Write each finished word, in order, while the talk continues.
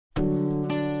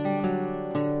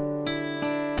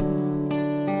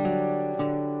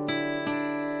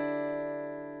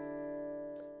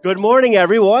Good morning,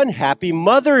 everyone. Happy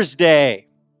Mother's Day.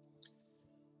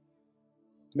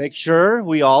 Make sure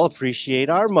we all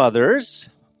appreciate our mothers.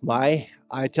 I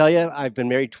tell you, I've been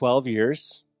married 12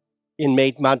 years. In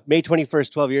May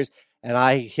 21st, 12 years, and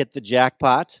I hit the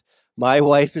jackpot. My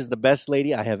wife is the best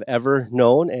lady I have ever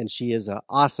known, and she is an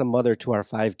awesome mother to our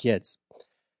 5 kids.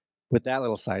 With that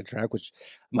little sidetrack,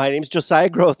 my name is Josiah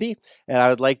Grothy, and I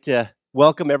would like to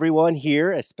welcome everyone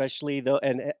here,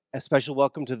 and a special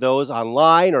welcome to those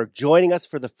online or joining us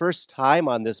for the first time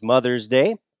on this Mother's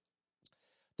Day.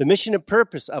 The mission and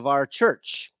purpose of our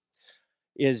church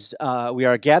is we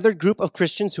are a gathered group of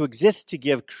Christians who exist to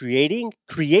give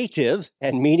creative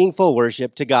and meaningful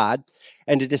worship to God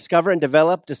and to discover and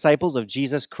develop disciples of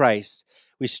Jesus Christ.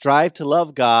 We strive to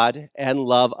love God and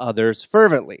love others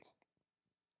fervently.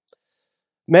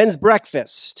 Men's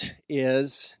breakfast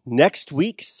is next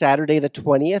week, Saturday the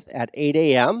 20th at 8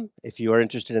 a.m. If you are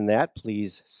interested in that,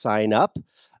 please sign up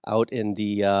out in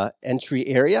the entry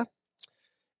area.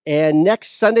 And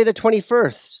next Sunday the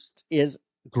 21st is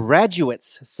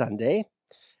Graduates Sunday,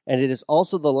 and it is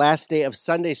also the last day of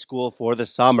Sunday school for the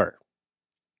summer.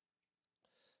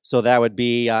 So that would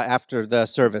be after the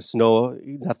service.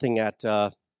 Nothing at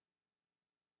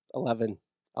 11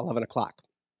 o'clock.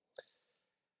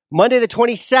 Monday the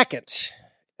 22nd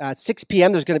at 6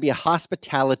 p.m. there's going to be a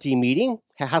hospitality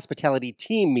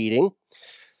team meeting,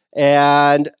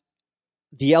 and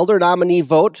the elder nominee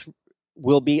vote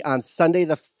will be on Sunday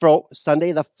the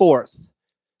 4th.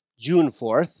 June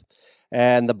 4th,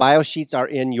 and the bio sheets are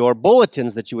in your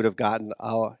bulletins that you would have gotten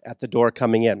at the door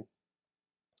coming in.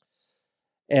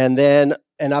 And then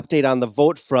an update on the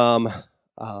vote from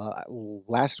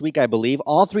last week, I believe.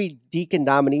 All 3 deacon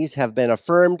nominees have been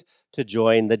affirmed to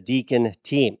join the deacon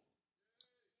team.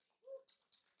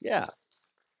 Yeah.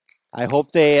 I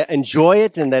hope they enjoy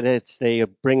it and that they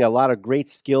bring a lot of great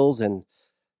skills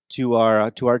to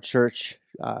our church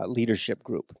leadership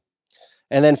group.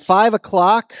 And then 5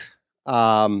 o'clock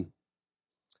is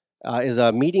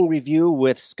a meeting review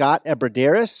with Scott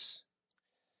Ebradaris.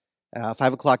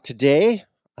 5 o'clock today,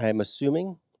 I am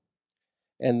assuming.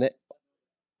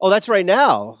 That's right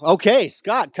now. Okay,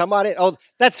 Scott, come on in. Oh,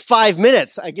 that's 5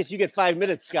 minutes. I guess you get 5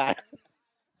 minutes, Scott.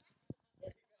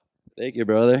 Thank you,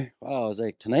 brother. Wow, I was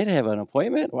like, tonight I have an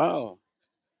appointment? Wow.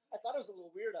 I thought it was a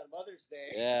little weird on Mother's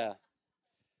Day. Yeah.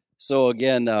 So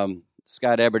again,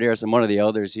 Scott Ebradaris, I'm one of the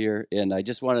elders here, and I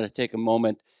just wanted to take a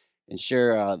moment and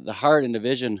share the heart and the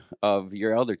vision of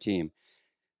your elder team.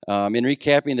 In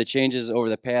recapping the changes over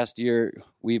the past year,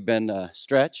 we've been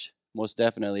stretched, most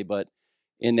definitely, but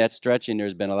in that stretching,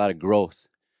 there's been a lot of growth.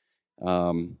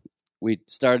 We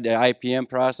started the IPM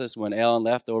process when Alan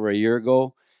left over a year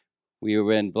ago. We've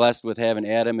been blessed with having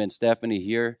Adam and Stephanie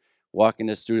here, walking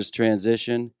us through this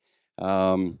transition.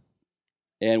 And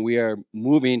we are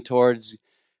moving towards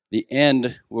the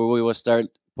end where we will start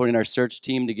putting our search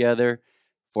team together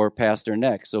for Pastor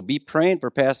Next. So be praying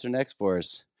for Pastor Next for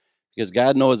us, because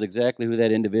God knows exactly who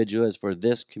that individual is for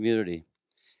this community.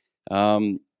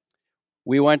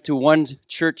 We went to one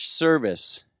church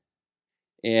service,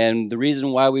 and the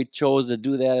reason why we chose to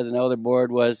do that as an elder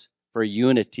board was for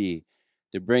unity,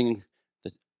 to bring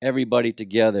everybody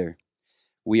together.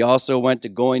 We also went to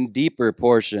Going Deeper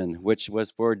portion, which was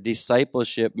for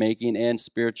discipleship making and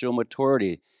spiritual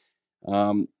maturity.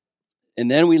 And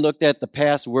then we looked at the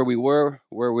past, where we were,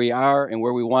 where we are, and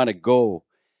where we want to go,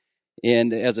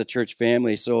 and as a church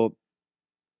family. So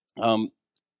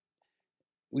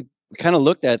we kind of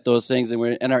looked at those things,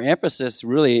 and our emphasis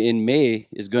really in May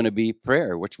is going to be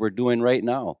prayer, which we're doing right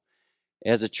now.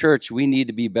 As a church, we need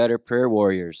to be better prayer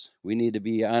warriors. We need to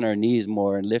be on our knees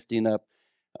more and lifting up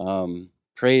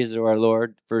praise to our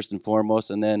Lord first and foremost,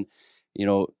 and then,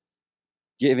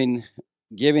 giving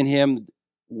Him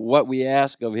what we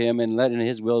ask of Him and letting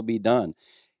His will be done.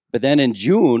 But then in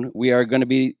June, we are going to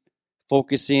be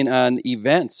focusing on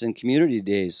events and community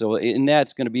days. So in that,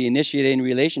 it's going to be initiating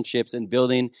relationships and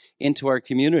building into our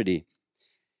community.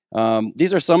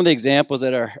 These are some of the examples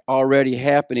that are already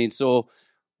happening. So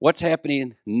what's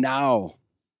happening now?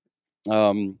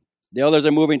 The elders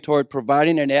are moving toward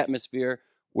providing an atmosphere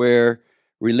where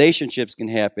relationships can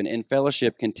happen and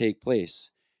fellowship can take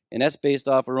place. And that's based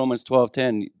off of Romans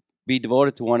 12:10. Be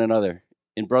devoted to one another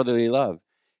in brotherly love.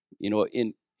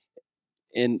 In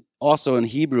also in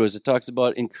Hebrews, it talks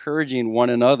about encouraging one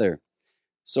another.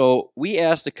 So we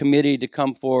asked the committee to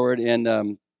come forward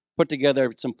and put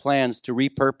together some plans to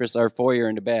repurpose our foyer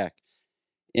in the back.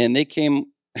 And they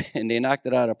came and they knocked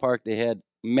it out of the park. They had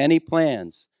many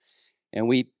plans. And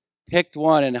we picked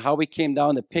one, and how we came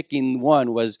down to picking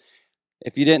one was,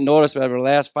 if you didn't notice, over the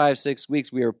last 5-6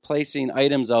 weeks, we were placing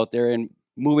items out there and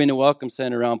moving the welcome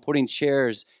center around, putting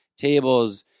chairs,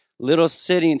 tables, little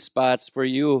sitting spots for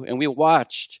you. And we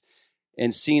watched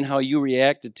and seen how you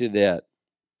reacted to that.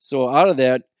 So out of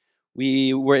that,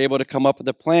 we were able to come up with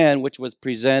a plan, which was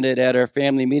presented at our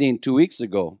family meeting 2 weeks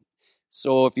ago.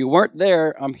 So if you weren't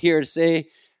there, I'm here to say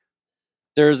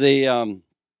there's a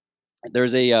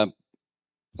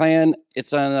plan.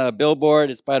 It's on a billboard.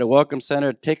 It's by the Welcome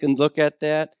Center. Take a look at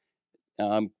that.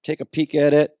 Take a peek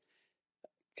at it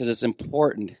because it's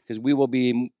important. Because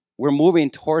we're moving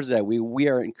towards that. We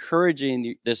are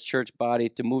encouraging this church body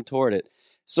to move toward it.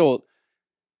 So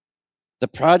the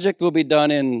project will be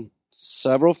done in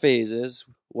several phases.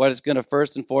 What it's going to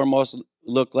first and foremost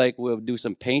look like, we'll do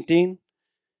some painting,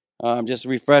 just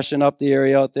refreshing up the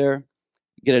area out there.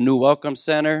 Get a new welcome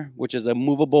center, which is a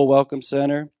movable welcome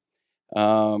center.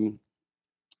 Putting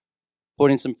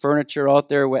some furniture out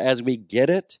there as we get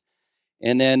it.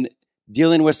 And then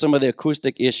dealing with some of the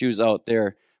acoustic issues out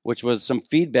there, which was some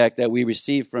feedback that we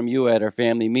received from you at our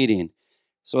family meeting.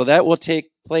 So that will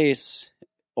take place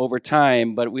over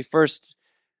time, but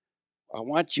I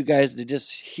want you guys to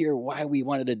just hear why we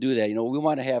wanted to do that. We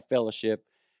want to have fellowship.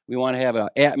 We want to have an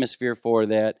atmosphere for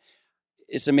that.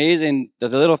 It's amazing that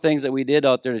the little things that we did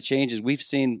out there to change is we've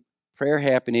seen prayer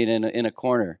happening in a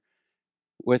corner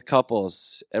with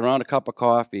couples around a cup of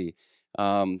coffee.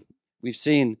 We've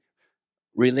seen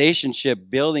relationship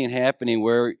building happening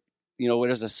where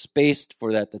there's a space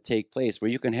for that to take place, where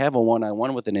you can have a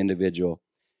one-on-one with an individual.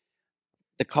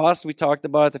 The cost we talked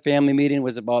about at the family meeting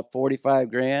was about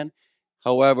 $45,000.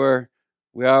 However,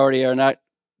 we already are not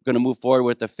going to move forward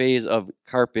with the phase of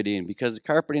carpeting because the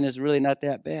carpeting is really not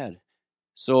that bad.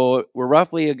 So we're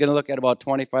roughly going to look at about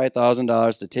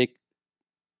 $25,000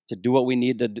 to do what we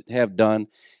need to have done.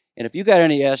 And if you got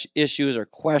any issues or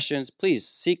questions, please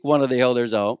seek one of the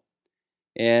elders out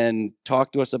and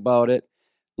talk to us about it.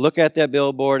 Look at that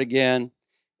billboard again,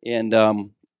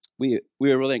 and we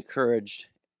are really encouraged.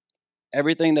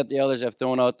 Everything that the elders have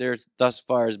thrown out there thus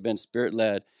far has been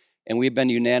Spirit-led, and we've been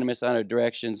unanimous on our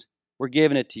directions. We're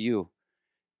giving it to you.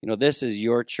 This is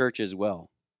your church as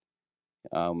well.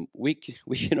 We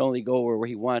can only go where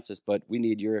He wants us, but we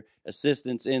need your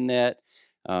assistance in that.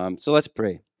 So let's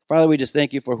pray. Father, we just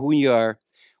thank you for who you are.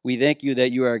 We thank you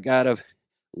that you are a God of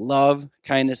love,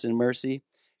 kindness, and mercy.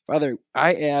 Father,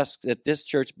 I ask that this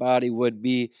church body would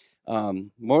be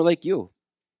more like you.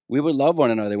 We would love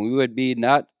one another. We would be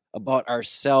not about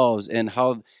ourselves and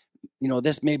how,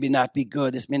 this maybe not be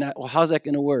good. This may not, well, how's that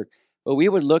going to work? But we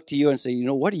would look to you and say,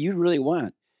 what do you really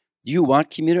want? Do you want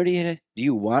community? Do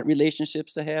you want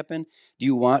relationships to happen? Do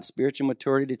you want spiritual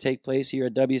maturity to take place here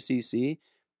at WCC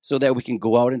so that we can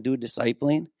go out and do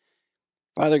discipling?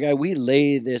 Father God, we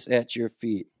lay this at your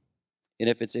feet. And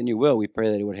if it's in your will, we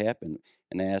pray that it would happen.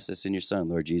 And I ask this in your Son,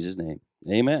 Lord Jesus' name.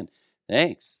 Amen.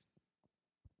 Thanks.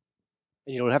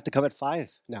 And you don't have to come at 5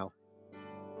 now.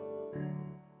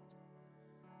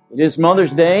 It is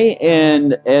Mother's Day,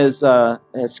 and as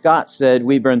Scott said,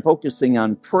 we've been focusing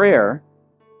on prayer,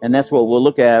 and that's what we'll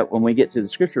look at when we get to the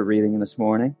scripture reading this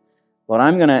morning. But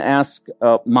I'm going to ask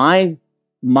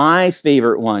my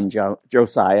favorite one,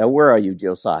 Josiah. Where are you,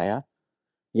 Josiah?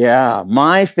 Yeah,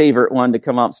 my favorite one to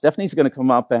come up. Stephanie's going to come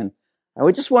up, and I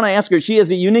would just want to ask her. She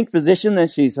has a unique position that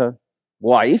she's a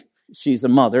wife, she's a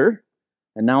mother,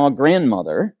 and now a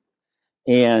grandmother.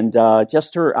 And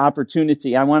just her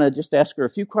opportunity, I want to just ask her a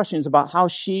few questions about how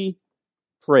she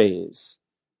prays.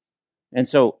 And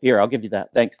so, here, I'll give you that.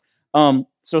 Thanks.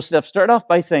 So, Steph, start off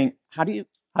by saying, how do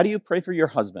you pray for your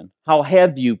husband? How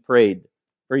have you prayed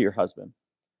for your husband?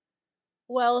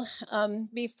 Well,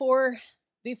 before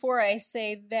I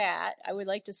say that, I would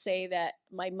like to say that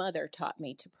my mother taught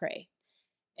me to pray,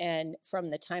 and from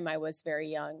the time I was very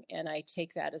young, and I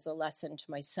take that as a lesson to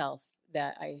myself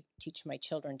that I teach my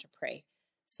children to pray.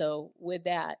 So with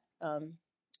that,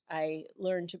 I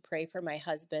learned to pray for my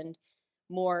husband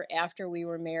more after we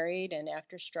were married and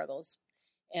after struggles.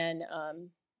 And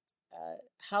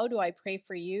how do I pray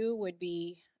for you would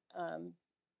be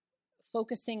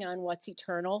focusing on what's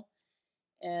eternal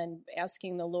and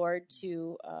asking the Lord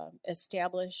to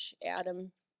establish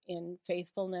Adam in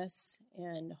faithfulness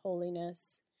and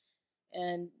holiness,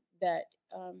 and that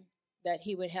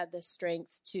he would have the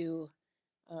strength to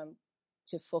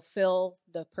fulfill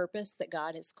the purpose that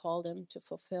God has called him to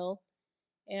fulfill.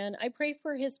 And I pray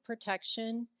for his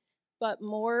protection, but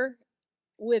more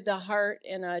with the heart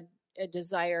and a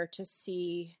desire to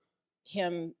see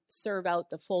him serve out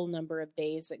the full number of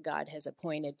days that God has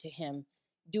appointed to him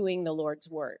doing the Lord's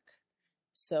work.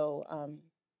 So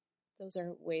those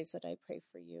are ways that I pray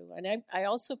for you. And I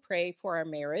also pray for our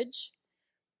marriage.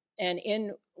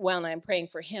 when I'm praying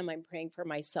for him, I'm praying for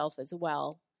myself as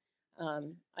well.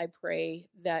 I pray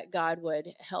that God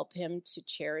would help him to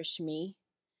cherish me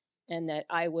and that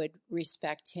I would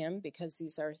respect him, because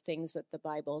these are things that the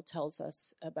Bible tells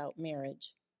us about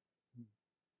marriage.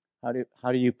 How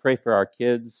do you pray for our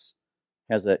kids?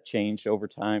 Has that changed over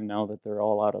time now that they're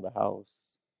all out of the house?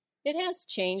 It has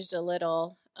changed a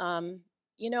little.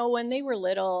 When they were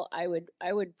little, I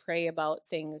would pray about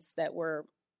things that were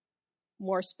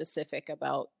more specific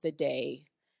about the day.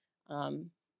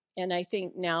 And I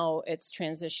think now it's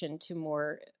transitioned to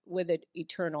more with an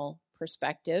eternal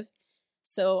perspective.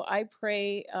 So I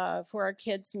pray for our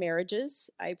kids'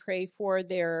 marriages. I pray for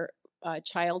their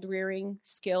child rearing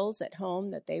skills at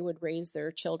home, that they would raise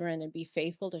their children and be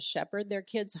faithful to shepherd their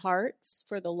kids' hearts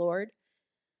for the Lord.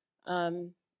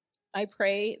 I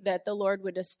pray that the Lord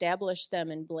would establish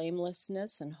them in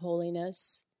blamelessness and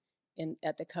holiness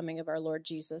at the coming of our Lord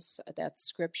Jesus. That's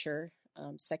Scripture,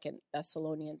 2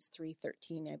 Thessalonians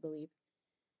 3:13, I believe.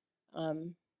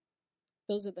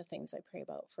 Those are the things I pray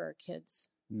about for our kids.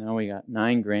 Now we got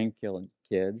 9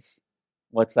 grandkids.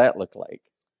 What's that look like?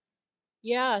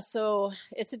 Yeah, so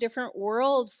it's a different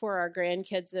world for our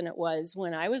grandkids than it was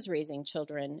when I was raising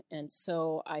children. And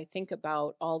so I think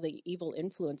about all the evil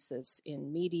influences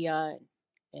in media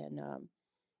and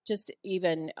just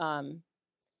even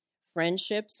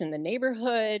friendships in the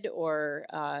neighborhood, or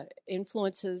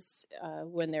influences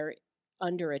when they're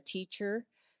under a teacher.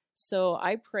 So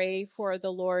I pray for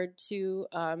the Lord to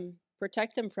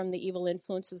protect them from the evil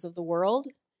influences of the world.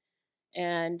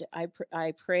 And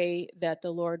I pray that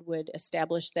the Lord would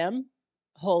establish them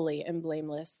holy and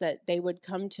blameless, that they would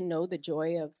come to know the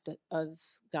joy of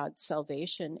God's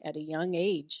salvation at a young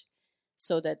age,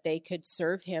 so that they could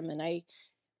serve him. And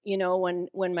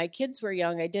when my kids were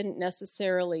young, I didn't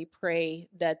necessarily pray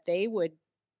that they would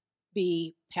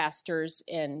be pastors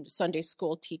and Sunday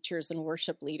school teachers and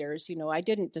worship leaders. I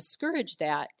didn't discourage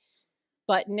that.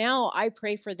 But now I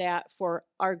pray for that for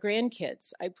our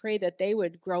grandkids. I pray that they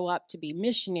would grow up to be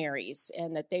missionaries,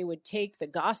 and that they would take the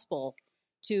gospel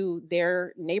to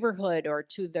their neighborhood or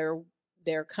to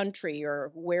their country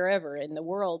or wherever in the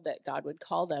world that God would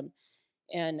call them.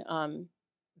 And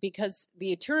because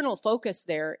the eternal focus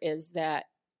there is that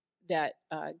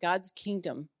God's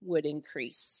kingdom would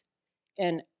increase.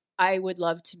 And I would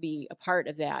love to be a part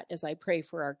of that as I pray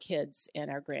for our kids and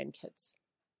our grandkids.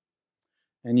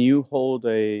 And you hold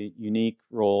a unique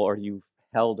role, or you've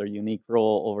held a unique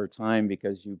role over time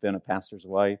because you've been a pastor's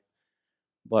wife,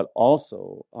 but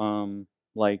also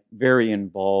very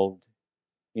involved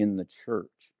in the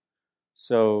church.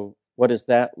 So what does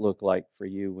that look like for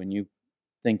you when you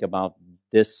think about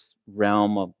this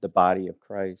realm of the body of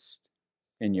Christ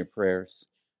in your prayers?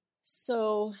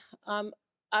 So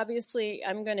obviously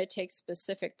I'm going to take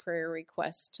specific prayer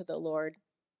requests to the Lord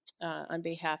on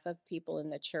behalf of people in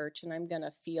the church, and I'm going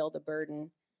to feel the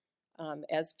burden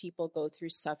as people go through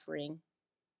suffering.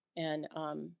 And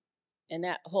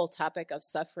that whole topic of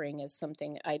suffering is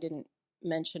something I didn't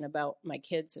mention about my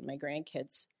kids and my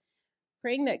grandkids.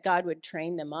 Praying that God would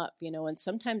train them up, and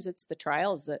sometimes it's the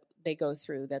trials that they go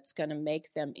through that's going to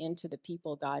make them into the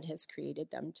people God has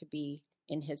created them to be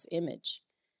in his image.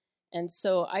 And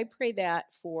so I pray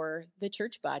that for the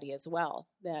church body as well,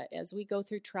 that as we go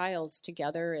through trials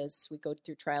together, as we go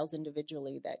through trials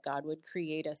individually, that God would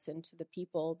create us into the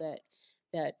people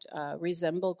that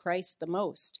resemble Christ the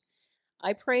most.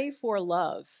 I pray for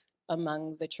love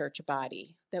among the church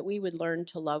body, that we would learn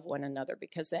to love one another,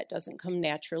 because that doesn't come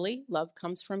naturally. Love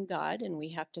comes from God, and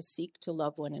we have to seek to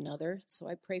love one another. So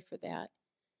I pray for that.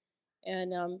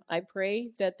 And I pray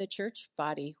that the church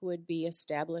body would be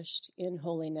established in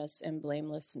holiness and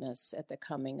blamelessness at the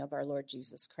coming of our Lord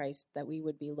Jesus Christ, that we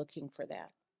would be looking for that.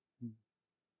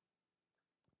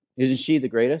 Isn't she the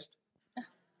greatest?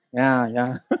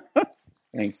 Yeah.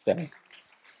 Thanks, Dad.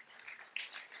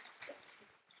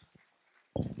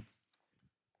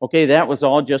 Okay, that was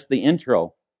all just the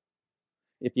intro.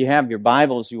 If you have your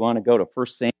Bibles, you want to go to 1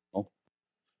 Samuel.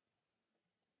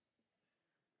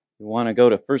 You want to go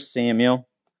to 1 Samuel,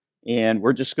 and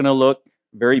we're just going to look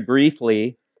very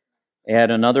briefly at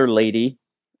another lady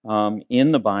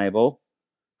in the Bible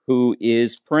who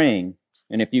is praying.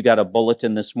 And if you got a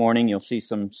bulletin this morning, you'll see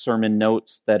some sermon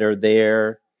notes that are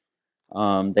there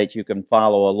that you can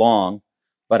follow along.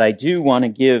 But I do want to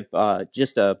give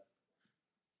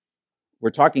we're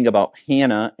talking about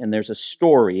Hannah, and there's a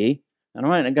story. And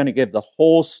I'm not going to give the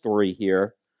whole story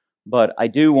here, but I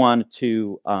do want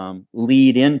to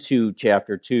lead into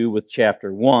chapter 2 with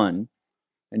chapter 1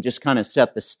 and just kind of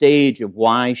set the stage of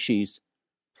why she's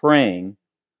praying,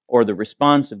 or the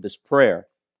response of this prayer.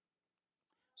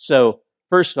 So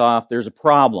First off, there's a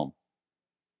problem.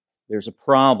 There's a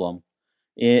problem.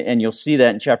 And you'll see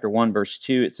that in chapter 1, verse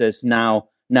 2. It says, Now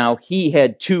he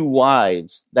had 2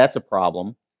 wives. That's a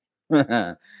problem.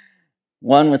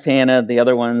 One was Hannah, the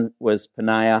other one was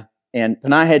Peninnah. And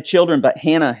Peninnah had children, but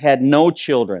Hannah had no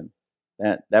children.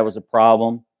 That was a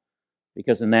problem,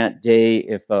 because in that day,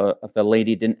 if a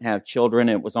lady didn't have children,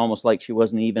 it was almost like she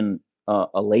wasn't even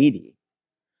a lady.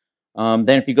 Then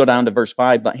if you go down to verse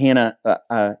 5, but Hannah,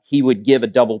 he would give a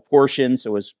double portion,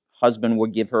 so his husband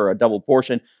would give her a double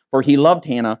portion, for he loved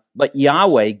Hannah, but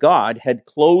Yahweh, God, had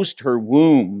closed her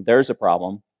womb. There's a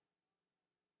problem.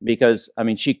 Because,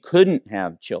 she couldn't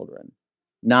have children.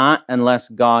 Not unless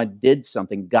God did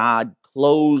something. God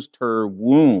closed her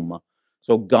womb.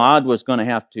 So God was going to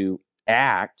have to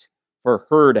act for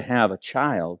her to have a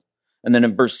child. And then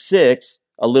in verse 6,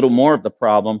 a little more of the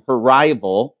problem. Her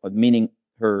rival, meaning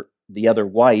the other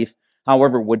wife,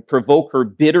 however, would provoke her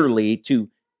bitterly to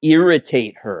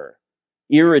irritate her,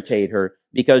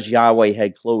 because Yahweh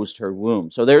had closed her womb.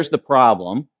 So there's the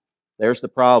problem.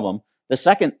 The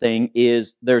second thing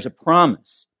is there's a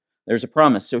promise.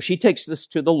 So she takes this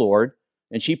to the Lord,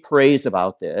 and she prays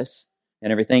about this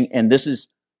and everything. And this is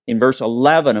in verse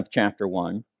 11 of chapter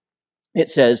 1. It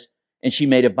says, And she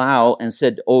made a vow and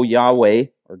said, O Yahweh,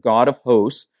 or God of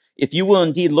hosts, if you will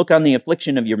indeed look on the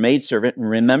affliction of your maidservant and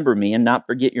remember me and not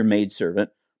forget your maidservant,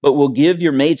 but will give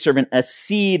your maidservant a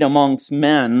seed amongst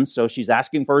men. So she's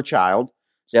asking for a child.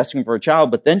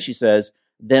 But then she says,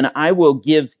 then I will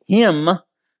give him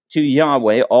to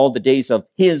Yahweh all the days of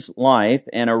his life,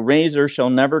 and a razor shall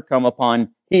never come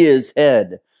upon his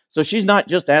head. So she's not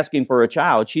just asking for a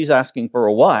child, she's asking for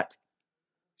a what?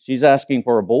 She's asking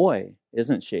for a boy,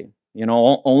 isn't she?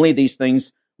 Only these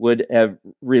things would have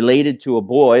related to a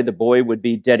boy. The boy would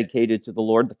be dedicated to the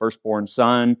Lord, the firstborn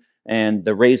son, and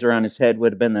the razor on his head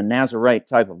would have been the Nazarite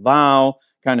type of vow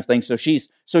kind of thing. So she's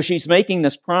making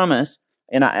this promise,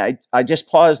 and I just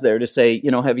pause there to say,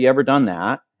 have you ever done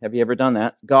that? Have you ever done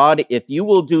that? God, if you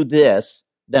will do this,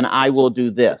 then I will do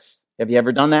this. Have you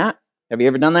ever done that?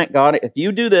 God, if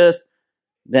you do this,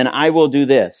 then I will do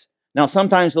this. Now,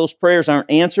 sometimes those prayers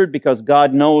aren't answered because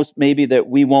God knows maybe that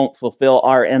we won't fulfill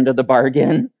our end of the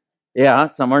bargain. Yeah,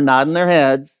 some are nodding their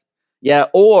heads. Yeah,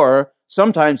 or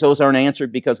sometimes those aren't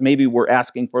answered because maybe we're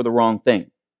asking for the wrong thing.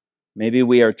 Maybe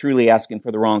we are truly asking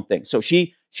for the wrong thing. So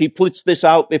she puts this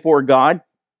out before God.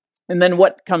 And then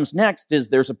what comes next is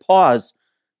there's a pause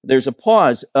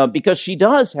because she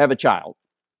does have a child,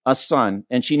 a son,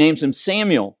 and she names him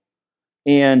Samuel.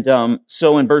 And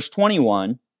so in verse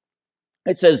 21,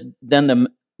 it says, Then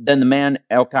the man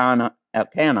Elkanah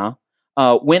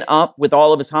went up with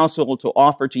all of his household to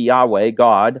offer to Yahweh,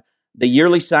 God, the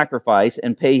yearly sacrifice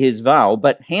and pay his vow.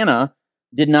 But Hannah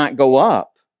did not go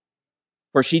up.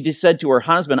 For she just said to her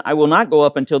husband, I will not go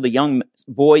up until the young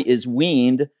boy is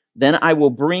weaned. Then I will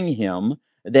bring him,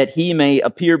 that he may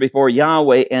appear before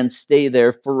Yahweh and stay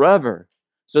there forever.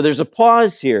 So there's a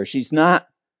pause here. She's not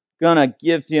going to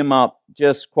give him up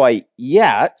just quite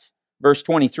yet. Verse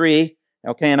 23,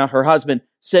 Elkanah, her husband,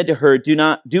 said to her,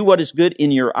 do what is good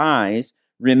in your eyes.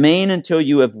 Remain until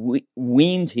you have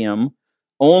weaned him.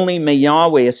 Only may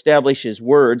Yahweh establish his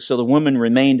word. So the woman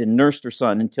remained and nursed her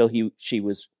son until he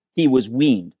was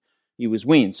weaned. He was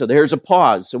weaned. So there's a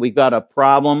pause. So we've got a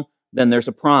problem. Then there's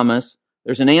a promise.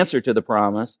 There's an answer to the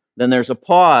promise. Then there's a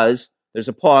pause.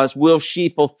 Will she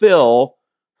fulfill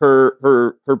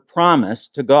her promise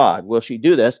to God? Will she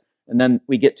do this? And then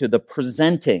we get to the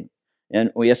presenting.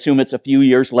 And we assume it's a few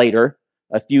years later.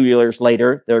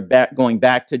 They're going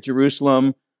back to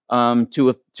Jerusalem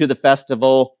to the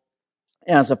festival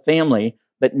as a family.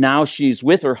 But now she's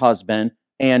with her husband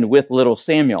and with little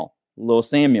Samuel.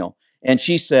 And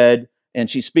she said, and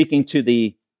she's speaking to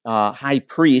the high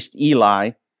priest,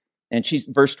 Eli, and she's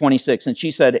verse 26, and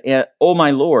she said, O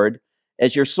my Lord,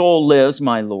 as your soul lives,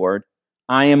 my Lord,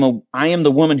 I am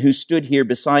the woman who stood here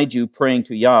beside you praying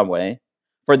to Yahweh.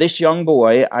 For this young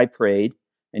boy I prayed,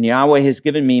 and Yahweh has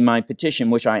given me my petition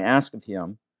which I asked of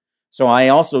him. So I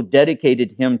also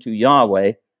dedicated him to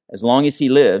Yahweh. As long as he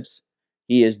lives,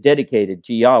 he is dedicated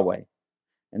to Yahweh.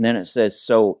 And then it says,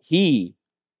 so he,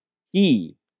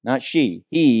 not she,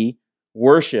 he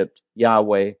worshipped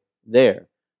Yahweh there.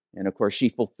 And of course, she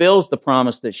fulfills the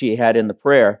promise that she had in the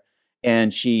prayer,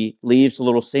 and she leaves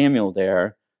little Samuel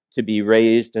there to be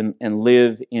raised and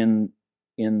live in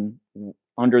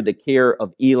under the care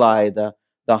of Eli, the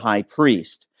high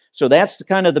priest. So that's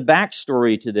kind of the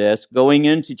backstory to this, going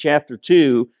into chapter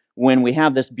 2, when we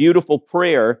have this beautiful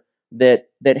prayer that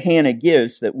Hannah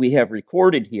gives that we have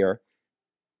recorded here.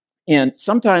 And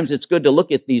sometimes it's good to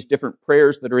look at these different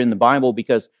prayers that are in the Bible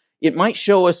because it might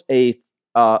show us a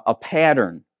a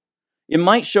pattern. It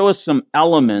might show us some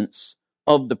elements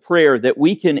of the prayer that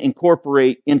we can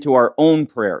incorporate into our own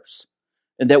prayers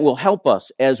and that will help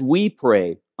us as we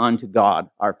pray unto God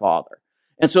our Father.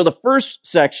 And so the first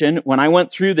section, when I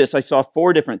went through this, I saw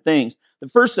 4 different things. The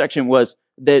first section was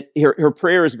that her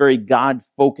prayer is very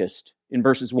God-focused in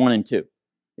verses 1 and 2.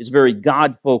 It's very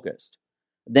God-focused.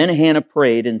 Then Hannah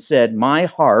prayed and said, my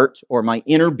heart, or my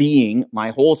inner being,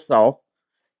 my whole self,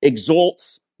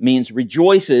 exults, means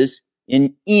rejoices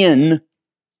in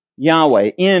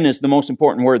Yahweh. In is the most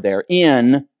important word there.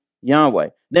 In Yahweh.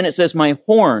 Then it says, my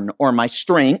horn, or my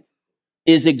strength,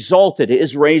 is exalted,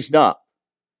 is raised up.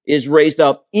 Is raised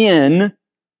up in,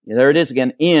 there it is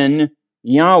again, in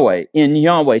Yahweh. In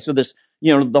Yahweh. So this,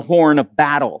 the horn of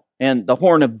battle and the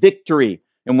horn of victory.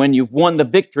 And when you've won the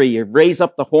victory, you raise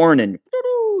up the horn and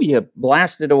you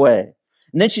blast it away.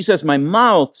 And then she says, my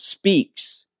mouth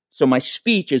speaks. So my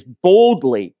speech is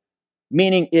boldly,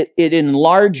 meaning it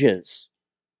enlarges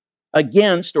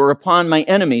against or upon my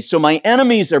enemies. So my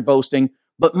enemies are boasting,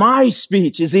 but my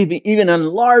speech is even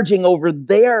enlarging over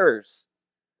theirs.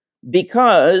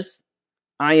 Because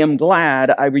I am glad,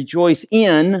 I rejoice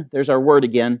in, there's our word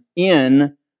again,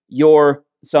 in your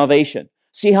salvation.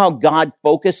 See how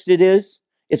God-focused it is?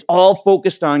 It's all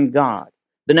focused on God.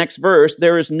 The next verse,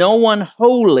 there is no one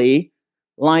holy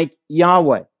like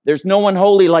Yahweh. There's no one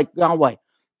holy like Yahweh.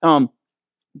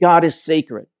 God is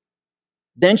sacred.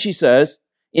 Then she says,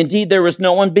 indeed, there is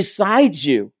no one besides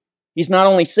you. He's not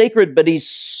only sacred, but he's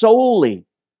solely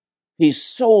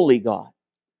God.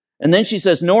 And then she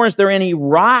says, nor is there any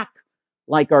rock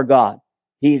like our God.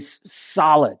 He's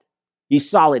solid. He's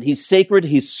solid. He's sacred.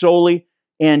 He's solely,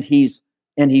 and he's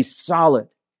solid.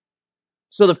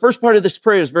 So the first part of this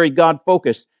prayer is very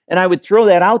God-focused. And I would throw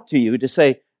that out to you to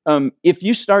say, if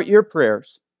you start your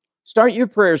prayers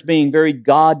being very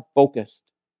God-focused.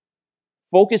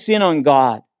 Focus in on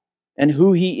God and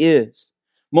who He is.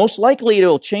 Most likely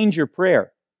it'll change your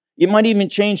prayer. It might even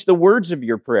change the words of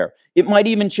your prayer. It might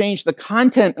even change the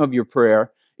content of your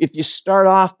prayer if you start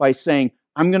off by saying,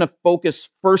 I'm going to focus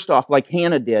first off, like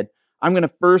Hannah did, I'm going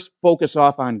to first focus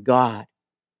off on God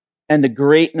and the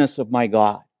greatness of my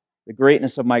God. The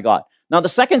greatness of my God. Now the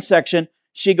second section,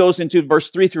 she goes into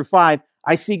verse 3 through 5.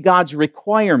 I see God's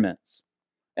requirements.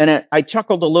 And I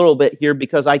chuckled a little bit here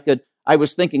because I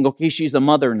was thinking, okay, she's a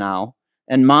mother now,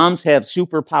 and moms have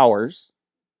superpowers.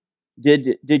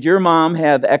 Did your mom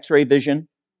have X-ray vision?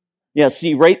 Yeah,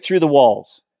 see right through the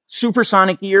walls.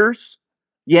 Supersonic ears?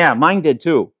 Yeah, mine did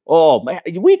too. Oh, man,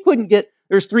 we couldn't get,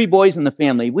 there's 3 boys in the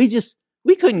family. We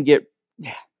couldn't get,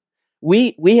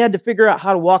 we had to figure out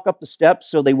how to walk up the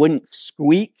steps so they wouldn't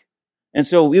squeak. And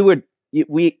so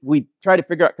we try to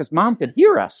figure out, because Mom could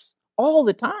hear us all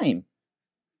the time,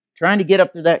 trying to get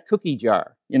up to that cookie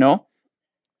jar,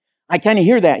 I kind of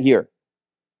hear that here.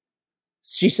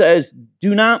 She says,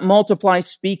 do not multiply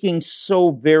speaking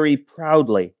so very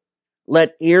proudly.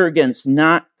 Let arrogance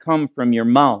not come from your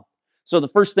mouth. So the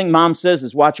first thing Mom says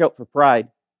is watch out for pride.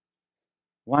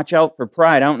 Watch out for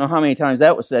pride. I don't know how many times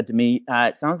that was said to me.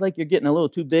 It sounds like you're getting a little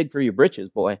too big for your britches,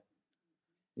 boy.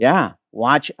 Yeah,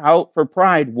 watch out for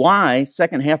pride. Why?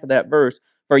 Second half of that verse.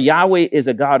 For Yahweh is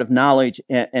a God of knowledge,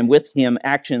 and with Him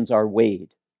actions are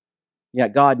weighed. Yeah,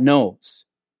 God knows.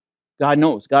 God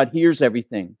knows. God hears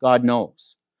everything. God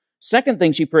knows. Second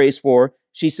thing she prays for,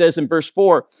 she says in verse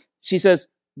 4, she says,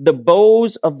 the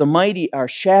bows of the mighty are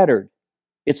shattered.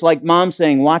 It's like Mom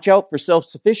saying, watch out for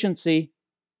self-sufficiency.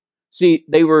 See,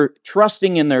 they were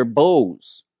trusting in their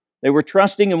bows. They were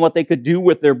trusting in what they could do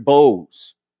with their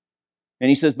bows. And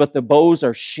he says, but the bows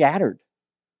are shattered.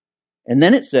 And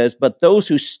then it says, but those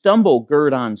who stumble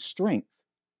gird on strength.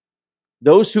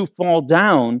 Those who fall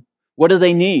down, what do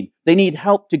they need? They need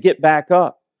help to get back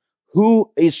up.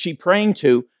 Who is she praying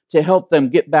to help them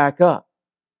get back up?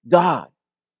 God.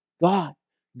 God.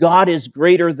 God is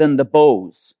greater than the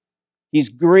bows. He's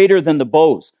greater than the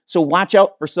bows. So watch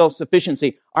out for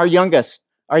self-sufficiency. Our youngest.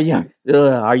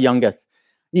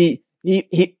 He,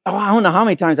 I don't know how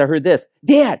many times I heard this.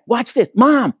 Dad, watch this.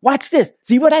 Mom, watch this.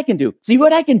 See what I can do. See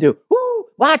what I can do. Woo,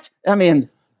 watch. I mean,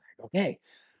 okay.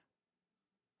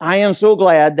 I am so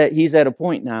glad that he's at a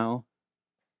point now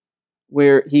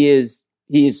where he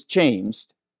is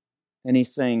changed, and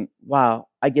he's saying, wow,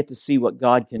 I get to see what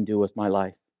God can do with my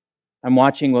life. I'm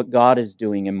watching what God is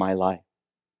doing in my life.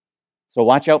 So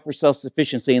watch out for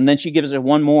self-sufficiency. And then she gives us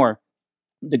one more,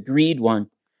 the greed one.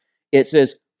 It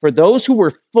says, for those who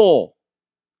were full,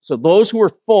 so those who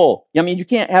were full, I mean, you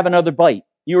can't have another bite.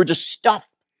 You were just stuffed.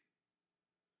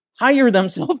 Hire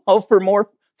themselves out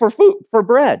for food, for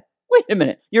bread. Wait a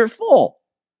minute, you're full.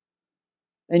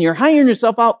 And you're hiring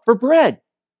yourself out for bread.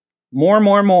 More,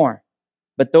 more.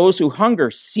 But those who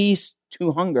hunger cease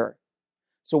to hunger.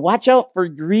 So watch out for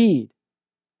greed.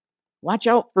 Watch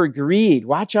out for greed.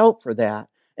 Watch out for that.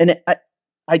 And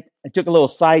I took a little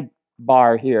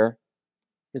sidebar here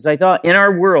because I thought in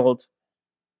our world,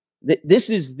 this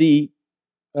is the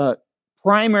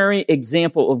primary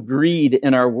example of greed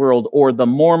in our world, or the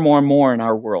more in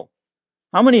our world.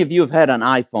 How many of you have had an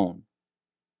iPhone?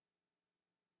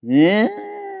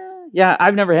 Yeah,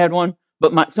 I've never had one,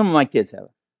 but some of my kids have.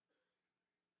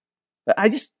 But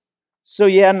so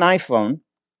you had an iPhone,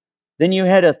 then you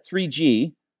had a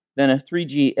 3G, then a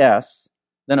 3GS,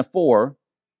 then a 4,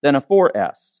 then a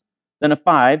 4S, then a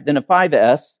 5, then a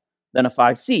 5S, then a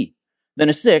 5C, then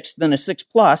a 6, then a 6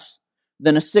 Plus,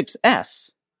 then a 6S,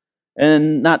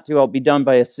 and not to all be done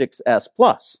by a 6S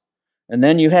Plus. And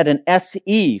then you had an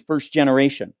SE, first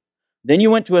generation. Then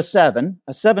you went to a 7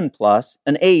 Plus,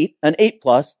 an 8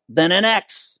 Plus, then an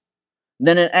X,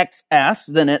 then an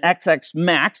XS, then an XX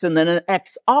Max, and then an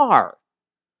XR.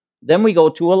 Then we go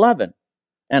to 11,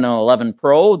 and an 11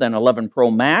 Pro, then 11 Pro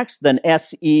Max, then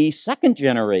SE second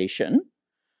generation.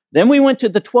 Then we went to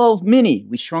the 12 Mini.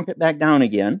 We shrunk it back down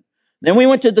again. Then we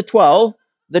went to the 12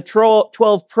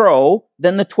 Pro,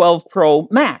 then the 12 Pro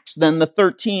Max, then the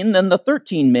 13, then the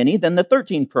 13 Mini, then the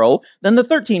 13 Pro, then the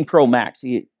 13 Pro Max.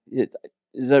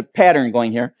 There's a pattern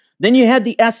going here. Then you had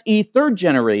the SE third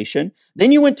generation.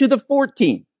 Then you went to the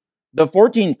 14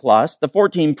 Plus, the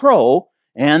 14 Pro,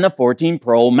 and the 14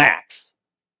 Pro Max.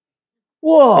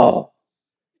 Whoa.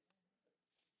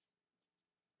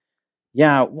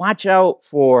 Yeah, watch out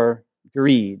for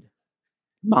greed,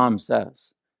 Mom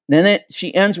says. Then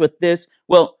she ends with this.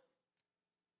 Well,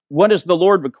 what does the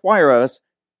Lord require of us?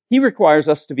 He requires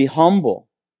us to be humble.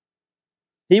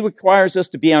 He requires us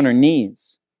to be on our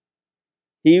knees.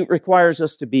 He requires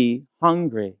us to be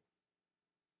hungry.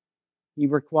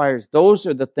 Those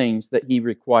are the things that He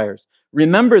requires.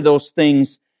 Remember those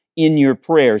things in your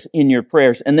prayers.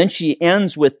 And then she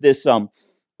ends with this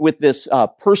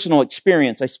personal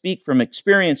experience. I speak from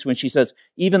experience when she says,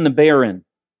 even the barren,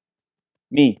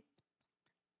 me,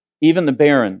 even the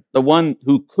barren, the one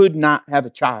who could not have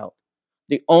a child.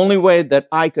 The only way that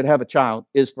I could have a child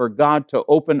is for God to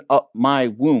open up my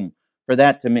womb for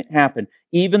that to happen.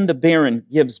 Even the barren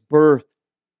gives birth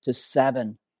to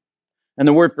 7. And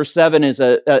the word for 7 is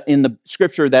in the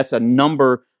scripture, that's a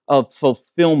number of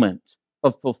fulfillment.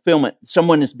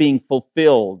 Someone is being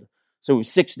fulfilled. So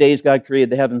 6 days God created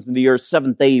the heavens and the earth.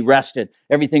 7th day He rested.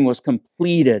 Everything was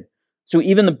completed. So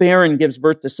even the barren gives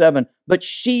birth to 7. But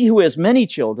she who has many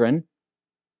children,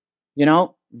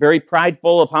 very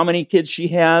prideful of how many kids she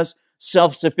has,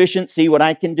 self-sufficient, see what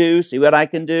I can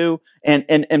do,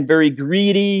 and very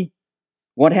greedy.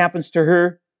 What happens to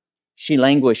her? She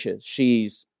languishes.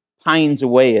 She's pines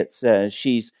away, it says.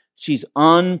 She's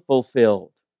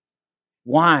unfulfilled.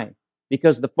 Why?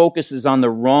 Because the focus is on the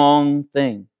wrong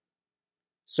thing.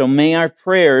 So may our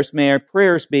prayers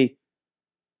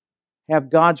have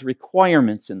God's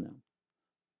requirements in them.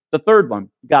 The third one,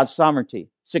 God's sovereignty,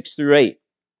 6 through 8.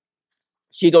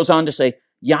 She goes on to say,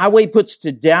 Yahweh puts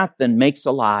to death and makes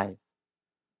alive.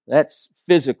 That's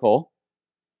physical.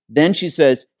 Then she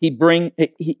says, He brings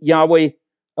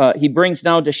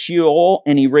down to Sheol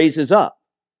and He raises up.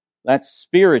 That's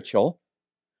spiritual.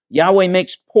 Yahweh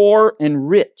makes poor and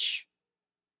rich.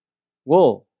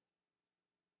 Whoa.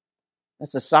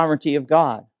 That's the sovereignty of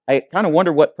God. I kind of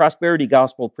wonder what prosperity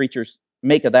gospel preachers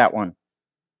make of that one.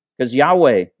 Because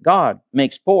Yahweh, God,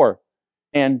 makes poor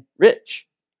and rich.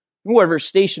 Whatever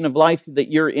station of life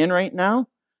that you're in right now,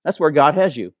 that's where God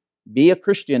has you. Be a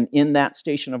Christian in that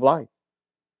station of life.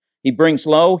 He brings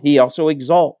low, He also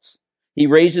exalts. He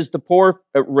raises the poor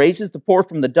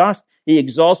from the dust. He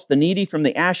exalts the needy from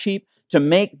the ash heap to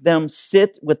make them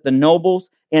sit with the nobles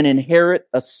and inherit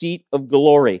a seat of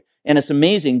glory. And it's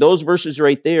amazing. Those verses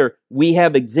right there, we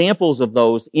have examples of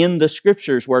those in the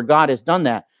scriptures where God has done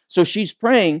that. So she's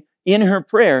praying in her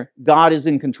prayer, God is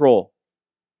in control.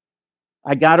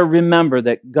 I got to remember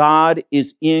that God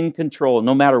is in control.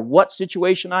 No matter what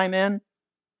situation I'm in,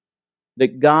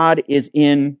 that God is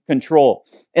in control.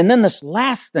 And then this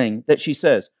last thing that she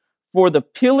says, for the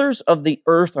pillars of the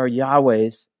earth are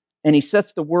Yahweh's, and He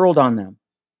sets the world on them.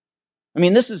 I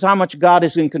mean, this is how much God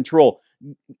is in control.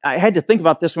 I had to think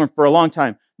about this one for a long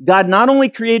time. God not only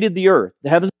created the earth, the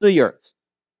heavens of the earth,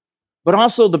 but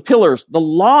also the pillars, the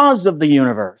laws of the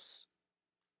universe.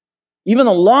 Even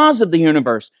the laws of the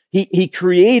universe, he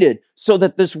created so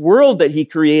that this world that He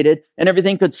created and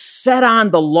everything could set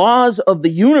on the laws of the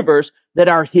universe that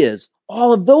are His.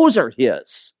 All of those are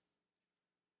His.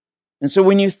 And so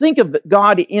when you think of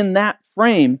God in that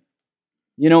frame,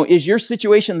 is your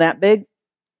situation that big?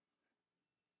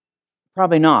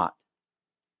 Probably not.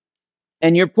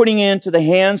 And you're putting it into the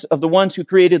hands of the ones who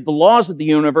created the laws of the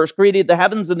universe, created the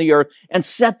heavens and the earth, and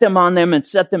set them on them and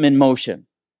set them in motion.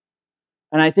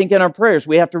 And I think in our prayers,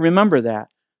 we have to remember that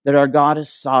our God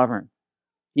is sovereign.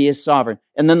 He is sovereign.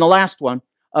 And then the last one,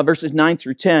 verses 9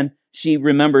 through 10, she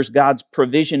remembers God's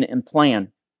provision and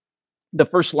plan. The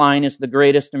first line is the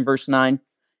greatest in verse 9.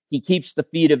 He keeps the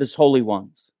feet of his holy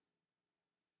ones.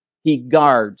 He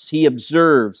guards, he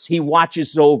observes, he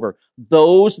watches over.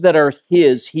 Those that are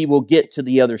his, he will get to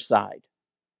the other side.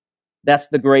 That's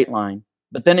the great line.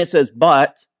 But then it says,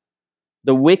 but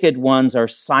the wicked ones are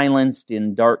silenced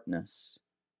in darkness.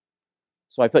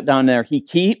 So I put down there, he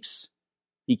keeps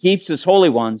his holy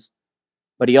ones,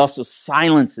 but he also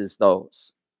silences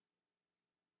those.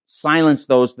 Silence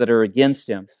those that are against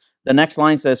him. The next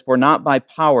line says, for not by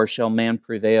power shall man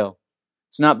prevail.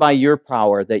 It's not by your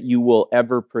power that you will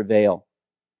ever prevail.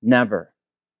 Never.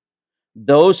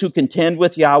 Those who contend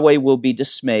with Yahweh will be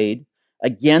dismayed.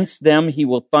 Against them he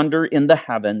will thunder in the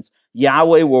heavens.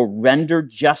 Yahweh will render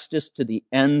justice to the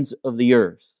ends of the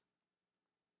earth.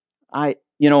 I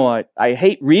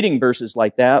hate reading verses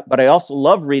like that, but I also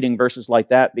love reading verses like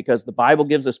that because the Bible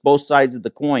gives us both sides of the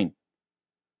coin.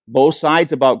 Both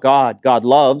sides about God. God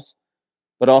loves,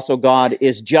 but also God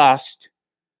is just,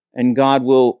 and God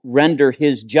will render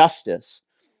his justice.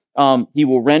 He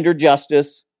will render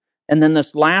justice. And then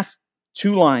this last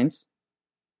two lines,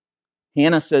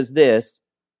 Hannah says this,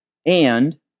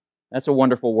 and, that's a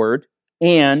wonderful word,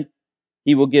 and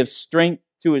he will give strength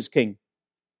to his king.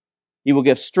 He will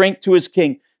give strength to his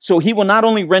king. So he will not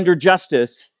only render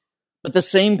justice, but the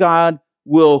same God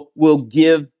will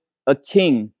give a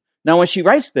king. Now when she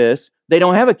writes this, they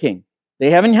don't have a king.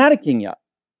 They haven't had a king yet.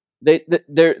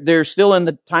 They're still in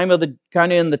the time of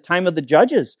the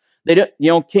judges. They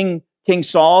don't, King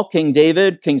Saul, King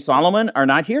David, King Solomon are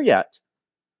not here yet.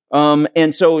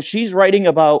 And so she's writing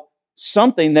about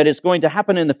something that is going to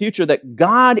happen in the future, that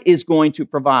God is going to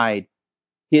provide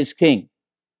his king.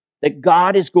 That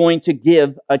God is going to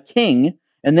give a king.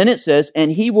 And then it says,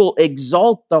 and he will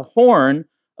exalt the horn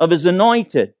of his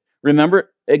anointed.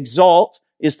 Remember, exalt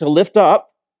is to lift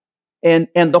up, and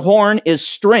the horn is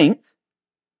strength.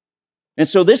 And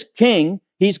so this king,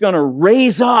 he's going to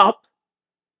raise up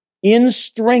in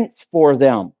strength for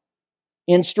them,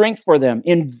 in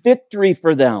victory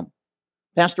for them.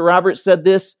 Pastor Robert said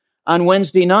this on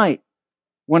Wednesday night.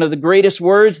 One of the greatest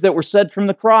words that were said from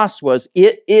the cross was,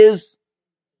 it is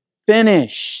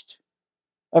finished.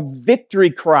 A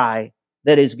victory cry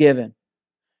that is given.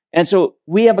 And so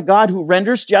we have a God who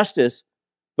renders justice,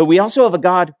 but we also have a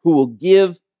God who will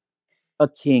give a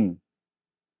king.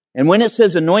 And when it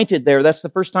says anointed there, that's the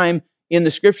first time in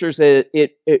the scriptures that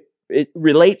it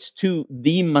relates to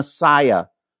the Messiah,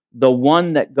 the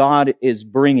one that God is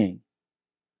bringing.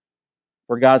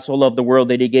 For God so loved the world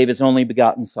that he gave his only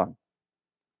begotten Son.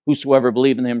 Whosoever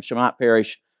believe in him shall not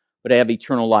perish, but have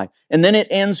eternal life. And then it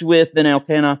ends with, then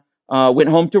Elkanah went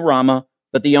home to Ramah,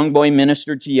 but the young boy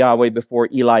ministered to Yahweh before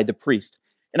Eli the priest.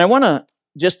 And I want to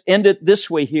just end it this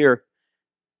way here.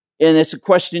 And it's a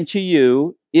question to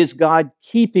you. Is God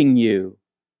keeping you?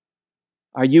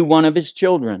 Are you one of his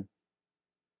children?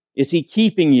 Is he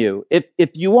keeping you?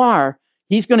 If you are,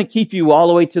 he's going to keep you all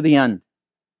the way to the end.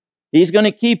 He's going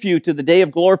to keep you to the day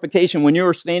of glorification when you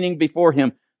are standing before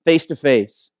him face to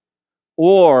face.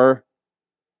 Or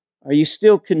are you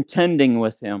still contending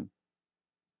with him?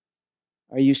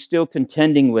 Are you still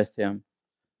contending with him?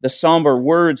 The somber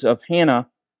words of Hannah,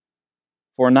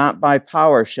 for not by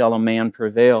power shall a man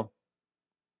prevail.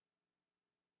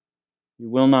 You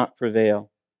will not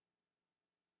prevail.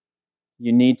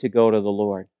 You need to go to the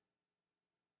Lord.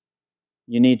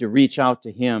 You need to reach out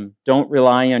to him. Don't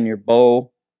rely on your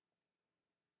bow.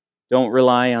 Don't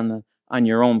rely on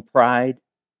your own pride.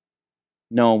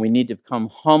 No, we need to come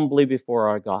humbly before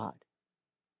our God,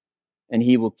 and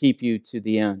he will keep you to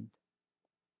the end.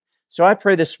 So I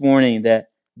pray this morning that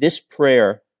this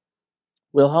prayer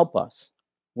will help us.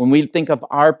 When we think of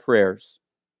our prayers,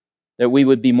 that we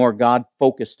would be more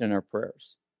God-focused in our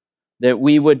prayers. That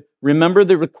we would remember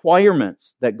the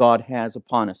requirements that God has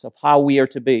upon us of how we are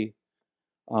to be.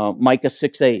 Micah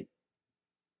 6:8.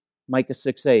 Micah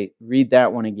 6:8. Read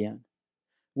that one again.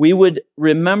 We would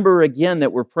remember again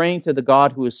that we're praying to the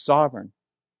God who is sovereign,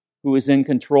 who is in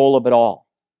control of it all.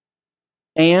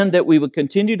 And that we would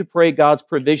continue to pray God's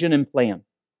provision and plan.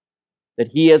 That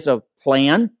he has a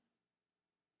plan,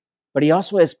 but he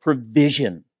also has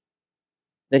provision.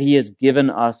 That he has given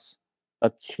us a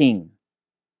king,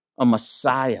 a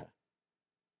Messiah,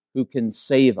 who can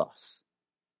save us.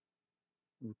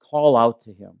 Call out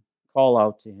to him. Call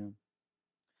out to him.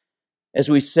 As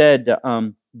we said,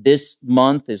 this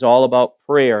month is all about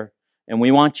prayer, and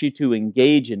we want you to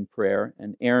engage in prayer.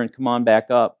 And Aaron, come on back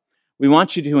up. We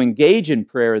want you to engage in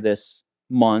prayer this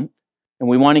month, and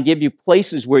we want to give you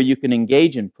places where you can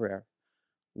engage in prayer.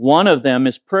 One of them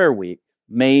is Prayer Week,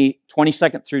 May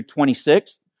 22nd through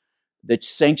 26th. The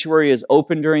sanctuary is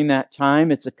open during that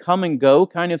time. It's a come and go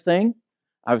kind of thing.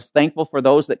 I was thankful for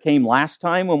those that came last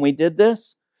time when we did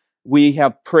this. We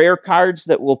have prayer cards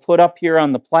that we'll put up here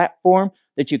on the platform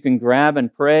that you can grab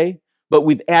and pray. But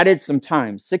we've added some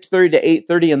time, 6:30 to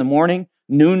 8:30 in the morning,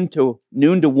 noon to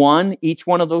 1 each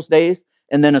one of those days,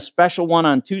 and then a special one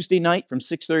on Tuesday night from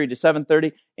 6:30 to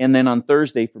 7:30, and then on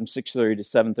Thursday from 6:30 to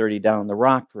 7:30 down in the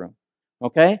Rock Room.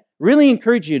 Okay? Really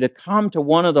encourage you to come to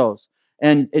one of those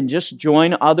and just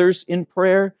join others in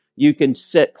prayer. You can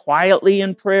sit quietly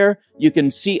in prayer. You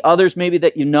can see others maybe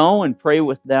that you know and pray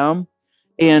with them.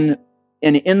 And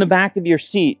in the back of your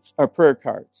seats are prayer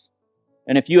cards.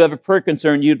 And if you have a prayer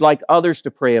concern you'd like others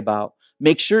to pray about,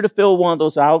 make sure to fill one of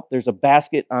those out. There's a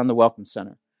basket on the Welcome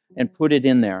Center, and put it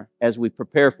in there as we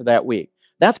prepare for that week.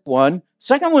 That's one.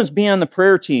 Second one is be on the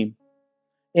prayer team.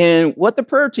 And what the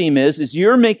prayer team is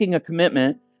you're making a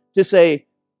commitment to say,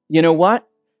 you know what?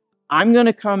 I'm going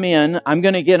to come in, I'm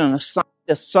going to get on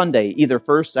a Sunday, either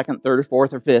first, second, third, or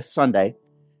fourth, or fifth Sunday.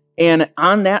 And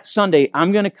on that Sunday,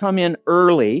 I'm going to come in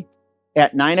early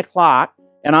at 9 o'clock,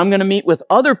 and I'm going to meet with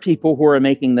other people who are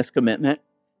making this commitment.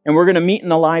 And we're going to meet in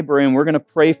the library, and we're going to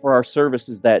pray for our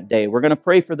services that day. We're going to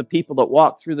pray for the people that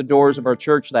walk through the doors of our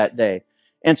church that day.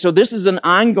 And so this is an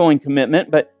ongoing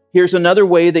commitment, but here's another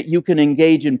way that you can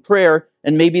engage in prayer.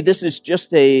 And maybe this is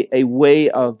just a way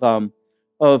of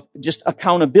just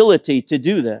accountability to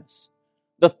do this.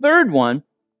 The third one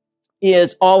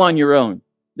is all on your own.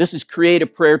 This is create a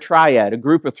prayer triad, a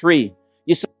group of 3.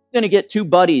 You say, I'm going to get two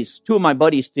of my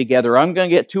buddies together. I'm going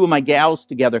to get 2 of my gals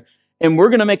together. And we're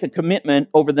going to make a commitment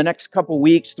over the next couple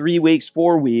weeks, 3 weeks,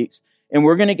 4 weeks. And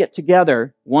we're going to get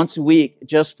together once a week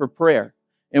just for prayer.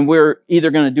 And we're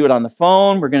either going to do it on the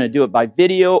phone, we're going to do it by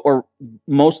video, or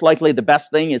most likely the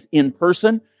best thing is in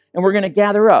person. And we're going to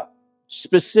gather up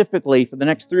specifically for the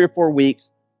next 3 or 4 weeks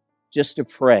just to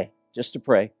pray.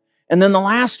 And then the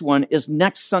last one is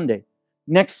next Sunday.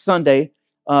 Next Sunday,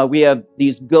 we have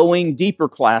these Going Deeper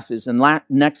classes, and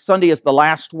next Sunday is the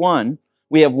last one.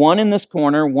 We have one in this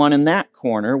corner, one in that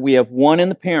corner. We have one in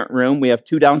the parent room. We have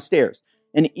 2 downstairs.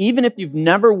 And even if you've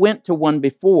never went to one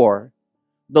before,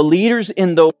 the leaders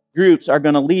in those groups are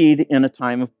going to lead in a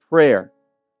time of prayer.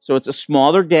 So it's a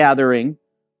smaller gathering,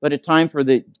 but a time for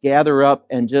the gather up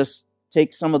and just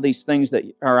take some of these things that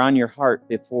are on your heart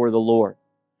before the Lord.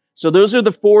 So those are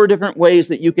the 4 different ways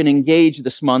that you can engage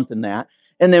this month in that.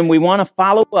 And then we want to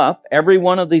follow up every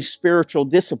one of these spiritual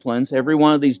disciplines, every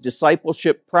one of these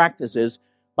discipleship practices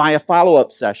by a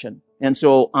follow-up session. And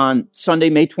so on Sunday,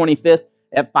 May 25th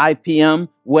at 5 p.m.,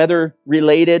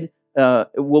 weather-related,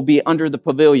 will be under the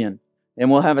pavilion. And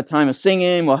we'll have a time of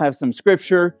singing, we'll have some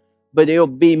scripture, but it'll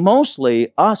be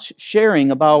mostly us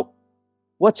sharing about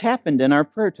what's happened in our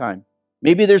prayer time.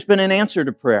 Maybe there's been an answer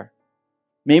to prayer.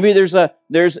 Maybe there's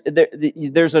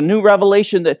a new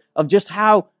revelation of just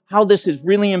how this has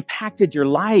really impacted your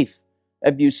life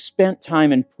if you spent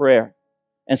time in prayer.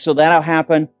 And so that'll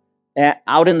happen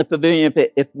out in the pavilion.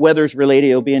 If weather's related,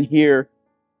 it'll be in here,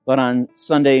 but on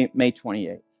Sunday, May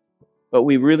 28th. But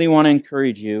we really want to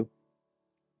encourage you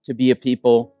to be a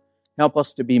people, help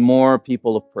us to be more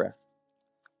people of prayer,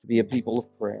 to be a people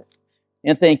of prayer.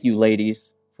 And thank you,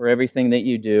 ladies, for everything that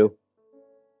you do,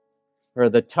 for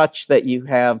the touch that you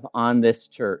have on this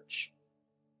church.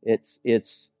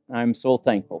 I'm so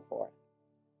thankful for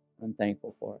it. I'm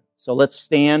thankful for it. So let's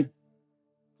stand,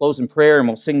 close in prayer, and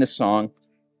we'll sing this song.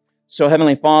 So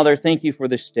Heavenly Father, thank you for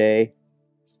this day.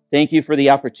 Thank you for the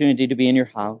opportunity to be in your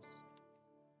house.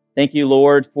 Thank you,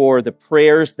 Lord, for the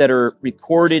prayers that are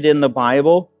recorded in the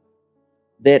Bible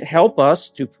that help us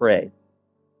to pray.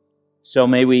 So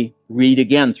may we read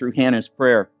again through Hannah's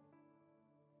prayer.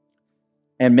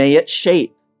 And may it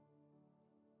shape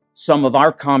some of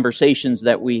our conversations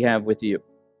that we have with you.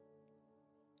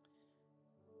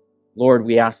 Lord,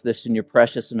 we ask this in your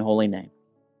precious and holy name.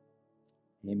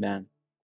 Amen.